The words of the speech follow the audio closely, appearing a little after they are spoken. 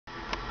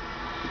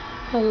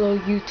Hello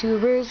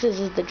YouTubers, this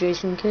is the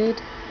Jason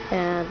Kid,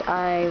 and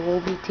I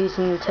will be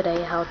teaching you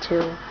today how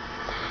to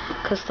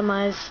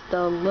customize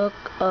the look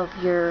of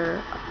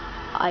your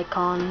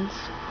icons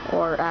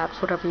or apps,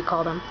 whatever you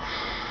call them.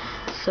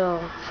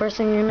 So first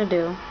thing you're going to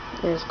do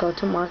is go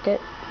to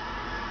Market.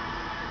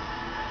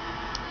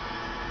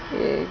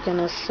 You're going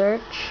to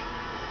search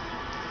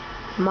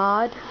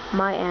mod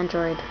my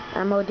Android,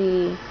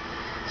 MOD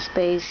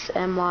space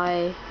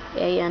MYANDROID.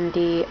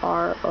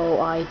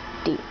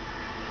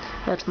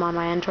 That's my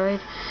Android.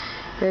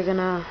 You're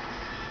gonna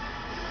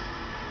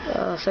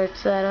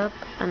search that up,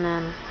 and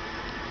then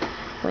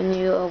when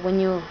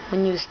you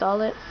install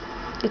it,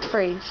 it's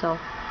free. So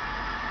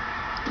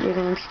you're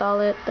gonna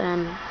install it,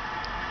 then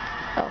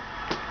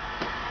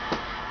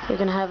you're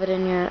gonna have it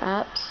in your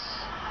apps.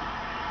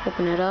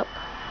 Open it up,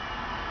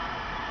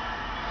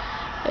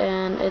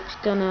 and it's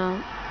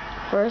gonna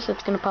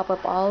pop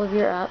up all of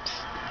your apps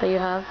that you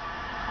have,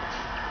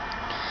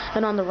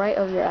 and on the right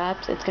of your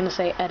apps, it's gonna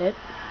say Edit.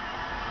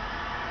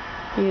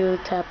 You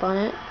tap on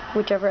it,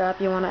 whichever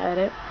app you want to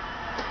edit,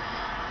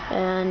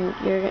 and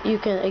it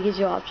gives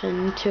you an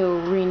option to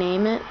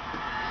rename it,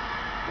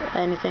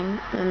 anything,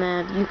 and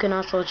then you can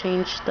also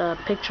change the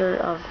picture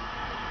of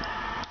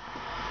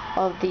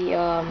the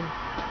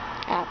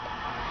app.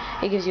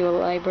 It gives you a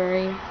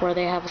library where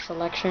they have a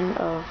selection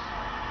of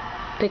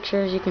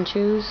pictures you can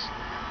choose.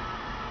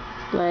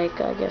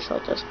 Like, I guess I'll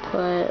just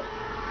put,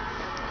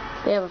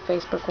 they have a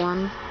Facebook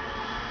one,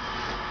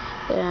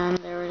 and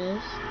there it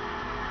is.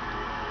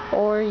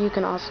 Or you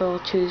can also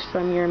choose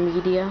from your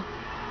media,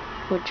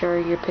 which are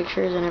your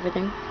pictures and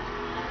everything.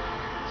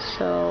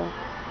 So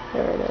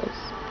there it is.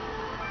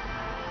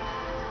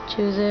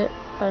 Choose it,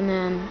 and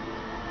then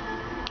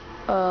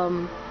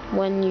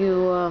when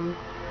you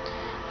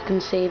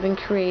can save and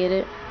create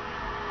it.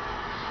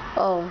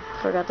 Oh,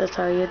 forgot to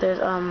tell you,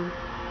 there's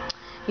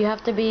you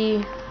have to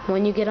be,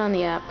 when you get on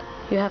the app,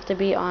 you have to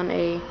be on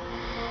a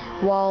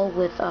wall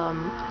with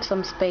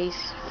some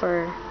space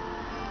for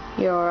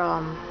your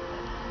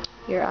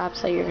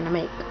apps that you're gonna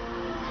make.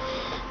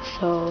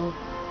 So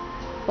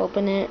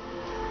open it.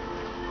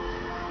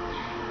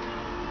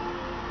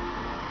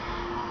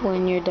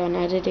 When you're done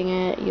editing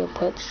it, you'll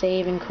put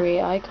save and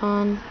create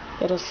icon.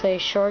 It'll say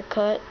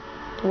shortcut,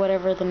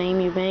 whatever the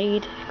name you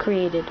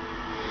created,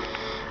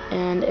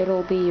 and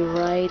it'll be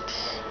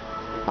right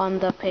on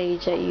the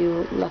page that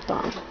you left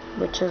on,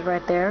 which is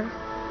right there.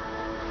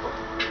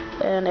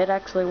 And it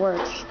actually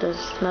works.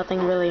 There's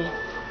nothing really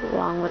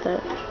wrong with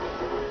it.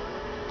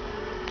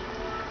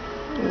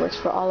 It works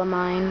for all of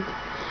mine,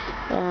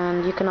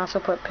 and you can also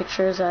put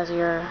pictures as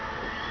your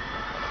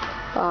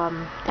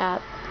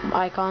app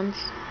icons.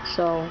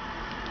 So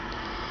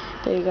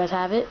there you guys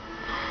have it,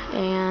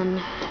 and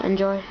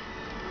enjoy.